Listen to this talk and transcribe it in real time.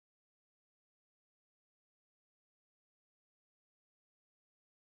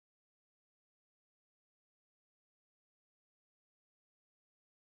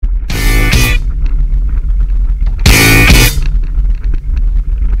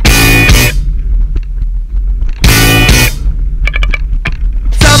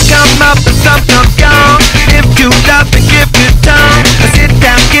to love and give good tongue. Sit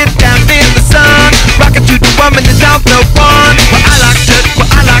down, get down in the sun. Rockin' to the woman that's out the one. Well, I like that, well,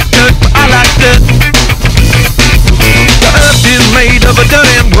 I like that, well, I like that. The earth is made of a dirt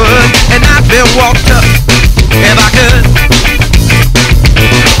and wood, and I've been walked up if I could.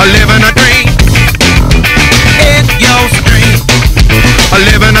 Living a dream in your stream.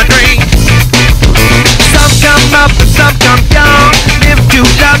 Living a dream. Some come up and some come down. Live to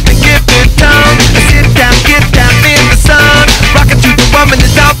love and give good tongue. Sit down, get down in the sun. Rockin' to the woman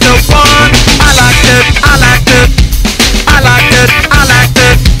that's out the one. I like that, I like that, I like that, I like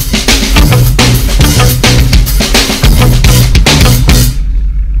that.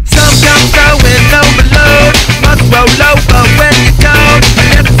 Some come throwing overload. Must roll over when you go. I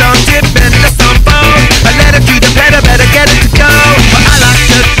let it on tip and let some fold. I let it to the better, better get it to go. Well, I like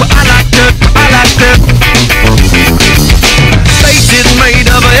that, well, I like that, I like that. Space is made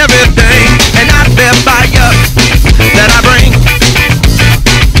of everything, and I bear fire that I bring.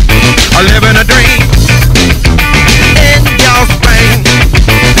 I live in a dream in your spring.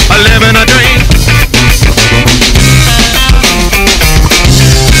 I live in a dream.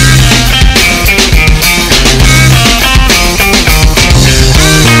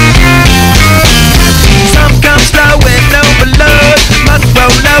 Some come slow and overload. Must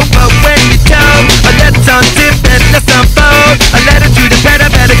roll over when you tow. I let some tip and let some fold. I let it to the better,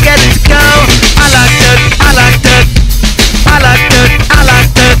 better get it to go. I like that, I like that, I like that, I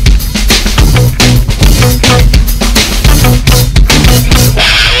like that.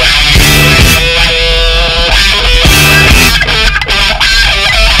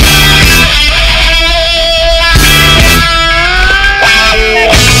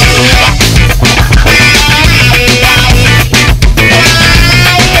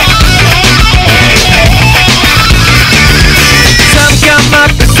 Some come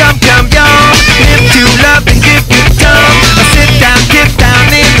up and some come down. Live to love and give good tongue. I sit down, get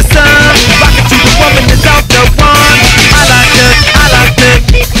down in the sun. Rockin' to the woman that's out the one. I like that, I like that,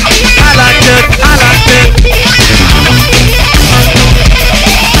 I like that, I like that.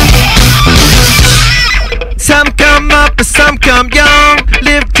 Some come up and some come young.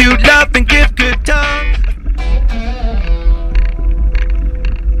 Live to love and give good tongue.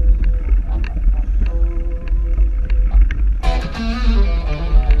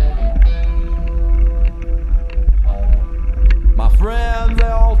 My friends, they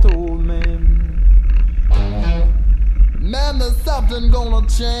all told me, man, there's something gonna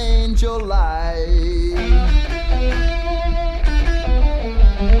change your life.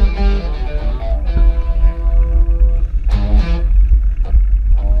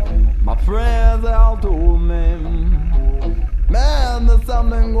 My friends, they all told me, man, there's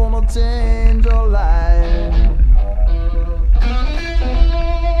something gonna change your life.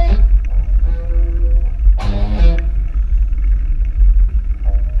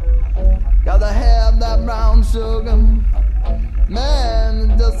 Gotta have that brown sugar,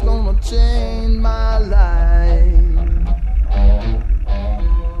 man, it's just gonna change my life.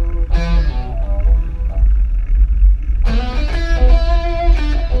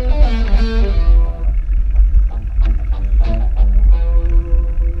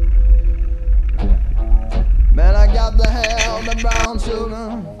 Man, I got to have the brown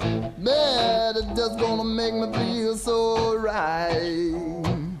sugar, man, it's just gonna make me feel so right.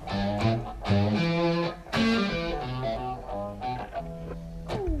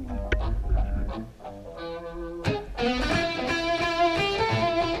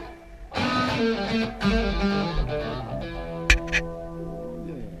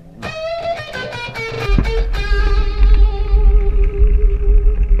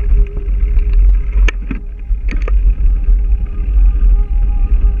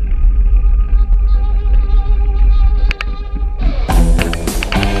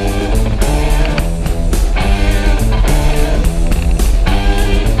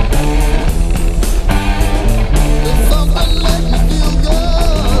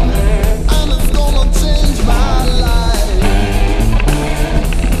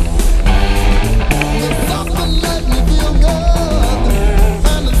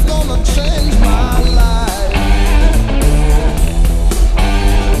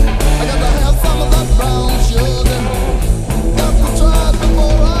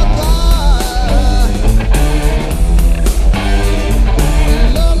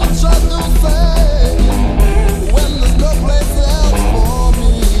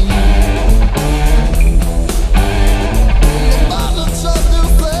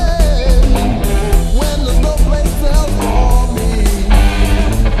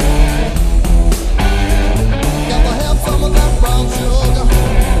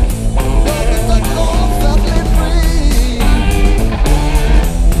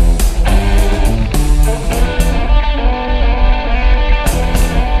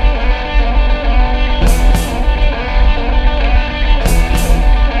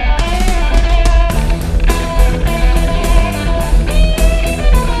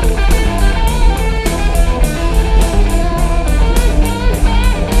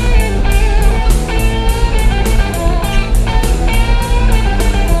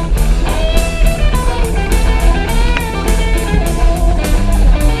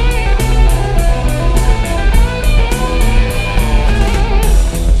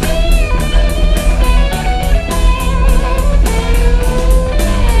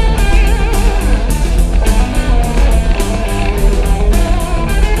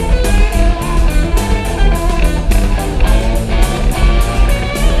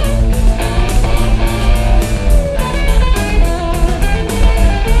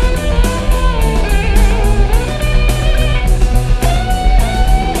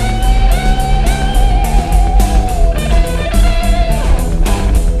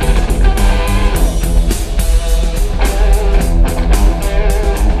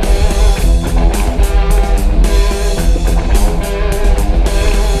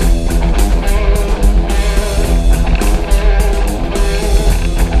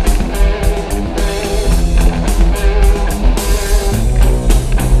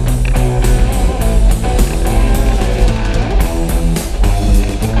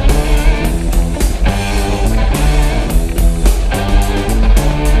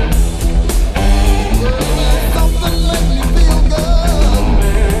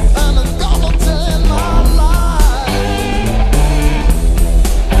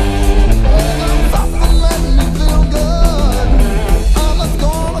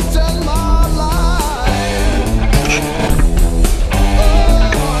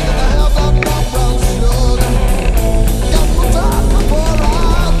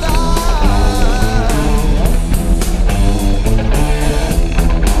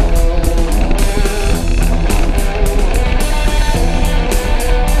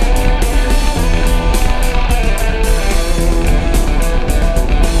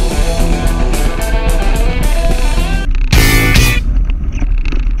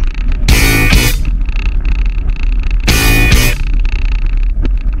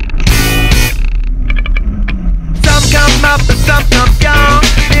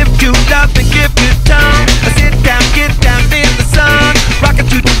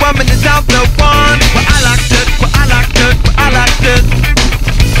 woman is not the one. Well, I like it, well, I like it, well, I like it.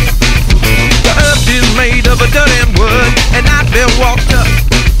 The earth is made of a dirt and wood, and I'd be walked up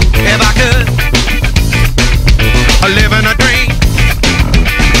if I could. I live in a dream.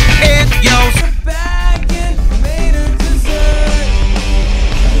 In your Back and made her dessert.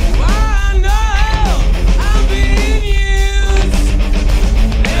 I know I'm being used.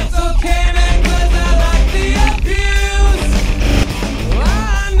 It's okay, man, 'cause I like the abuse.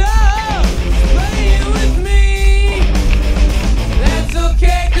 I know playing with me. That's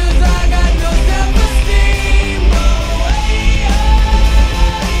okay, 'cause I got no self-esteem. Oh, hey, oh.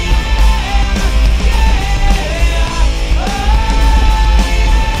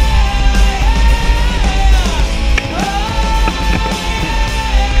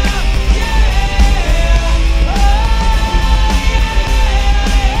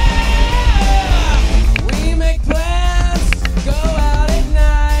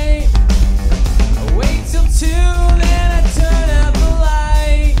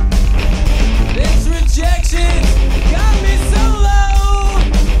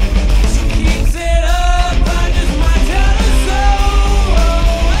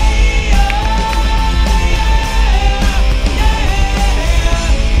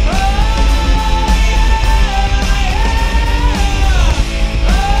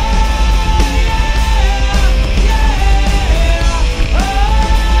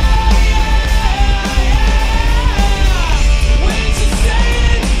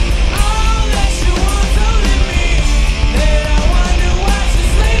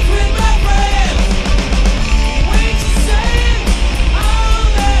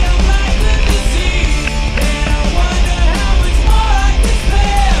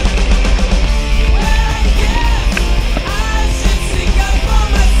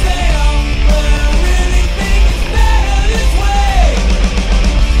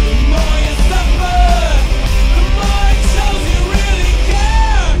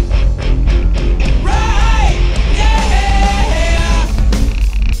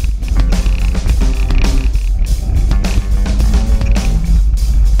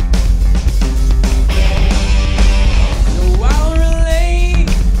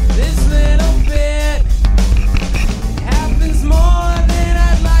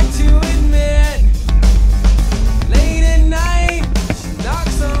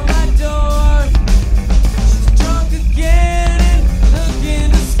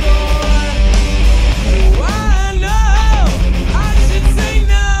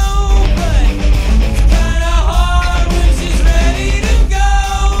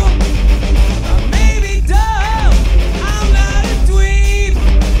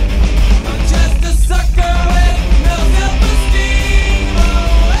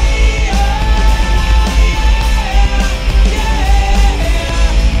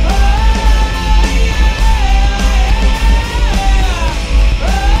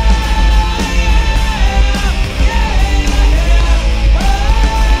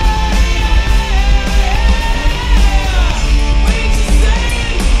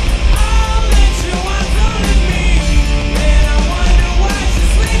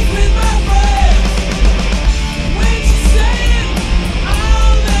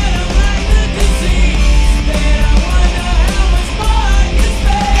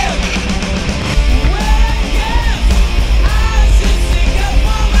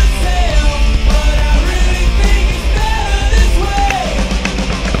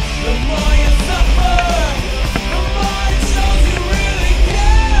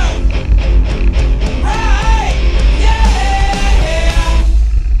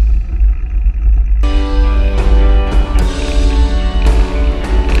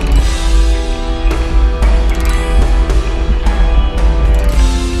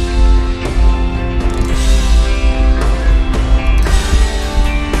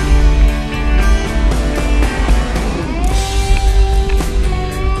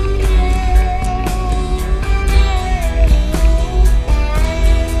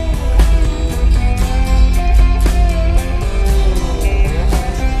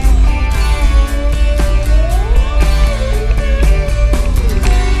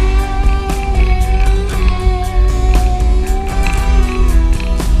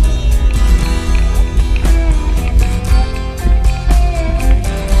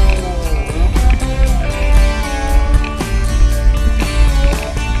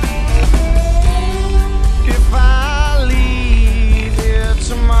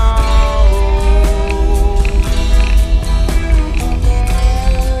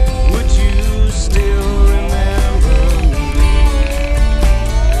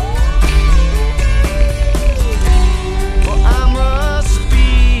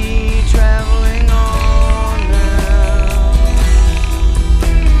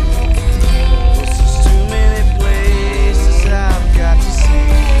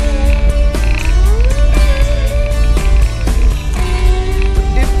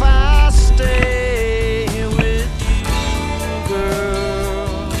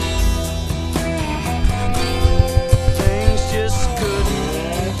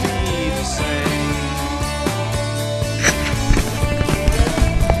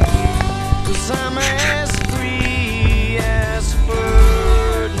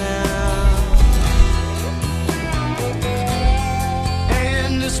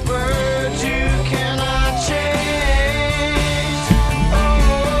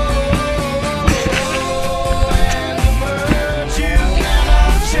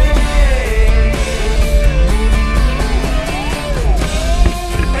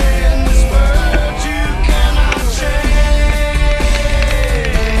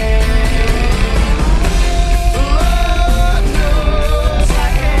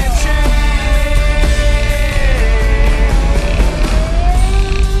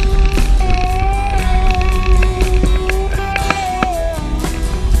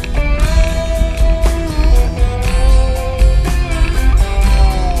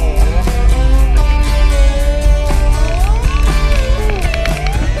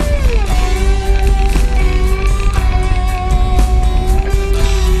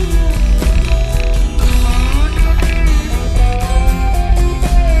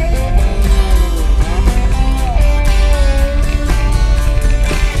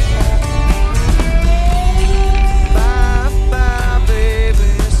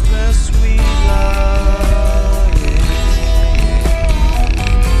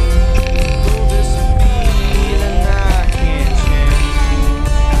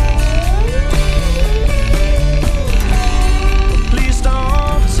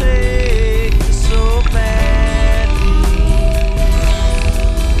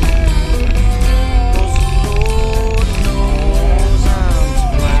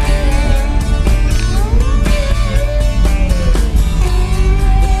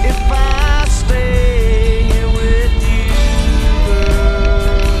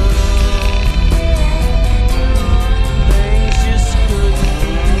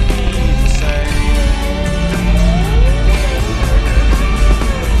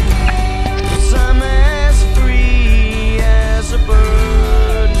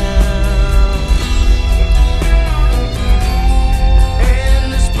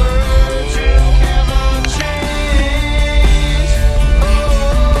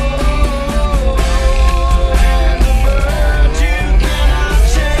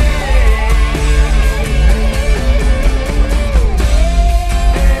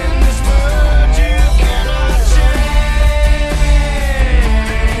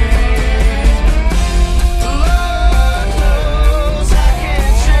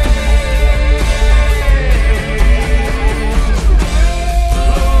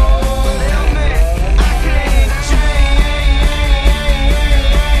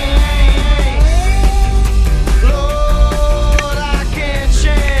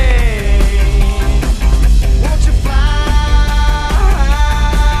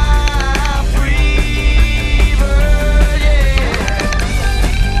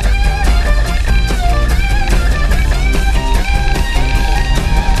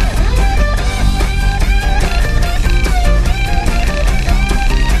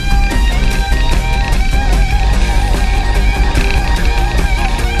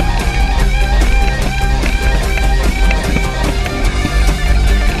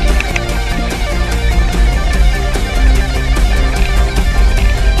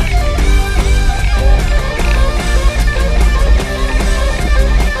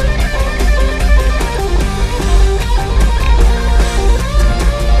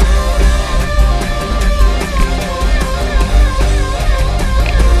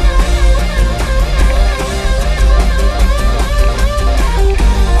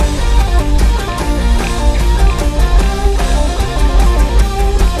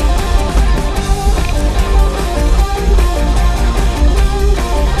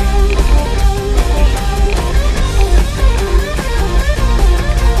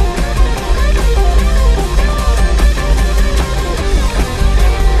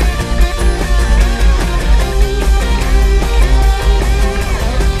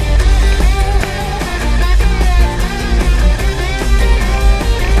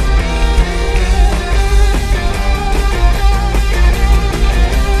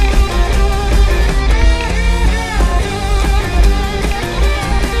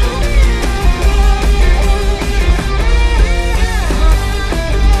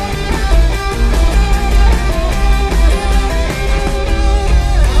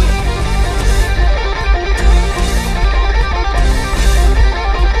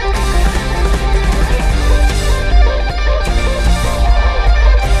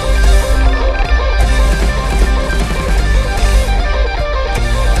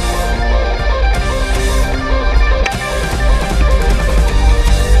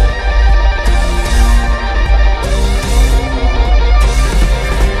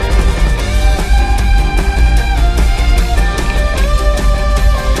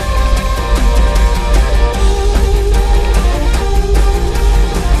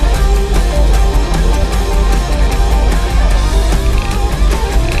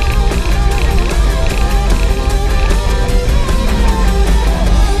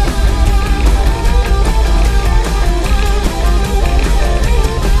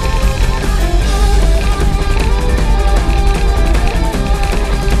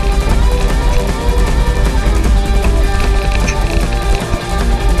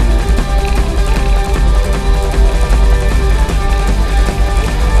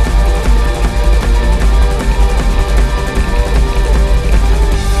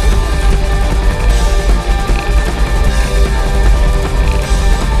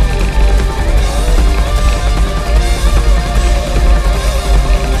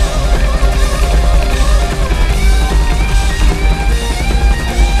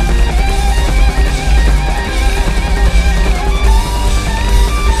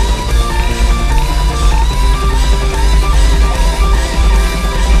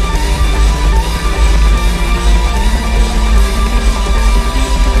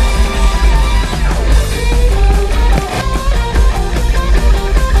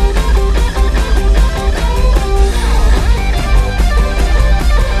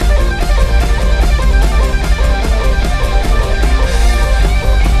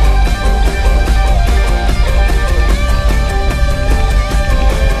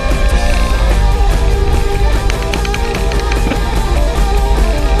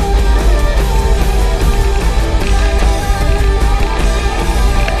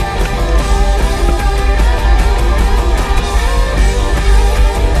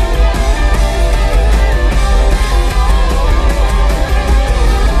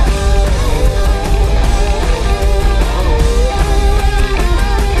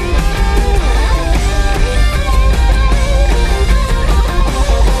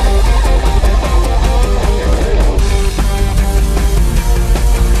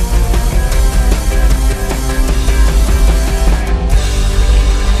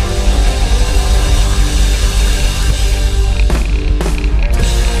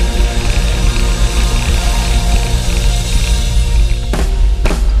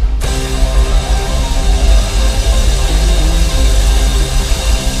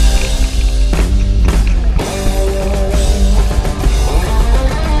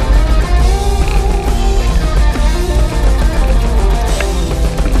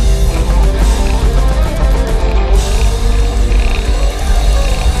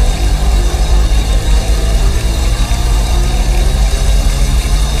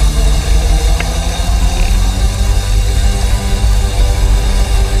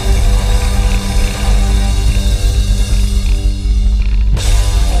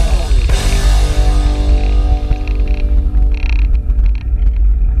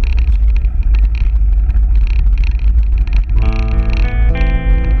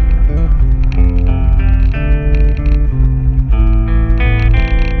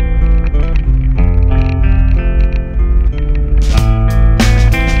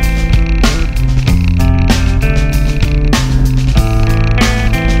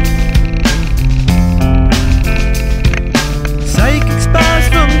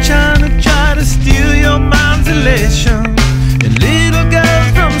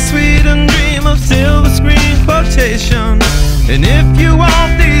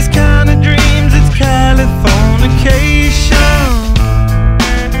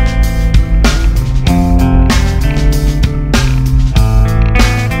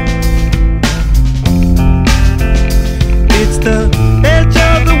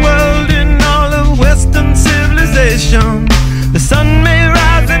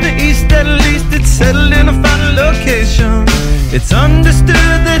 passion. It's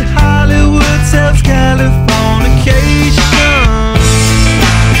understood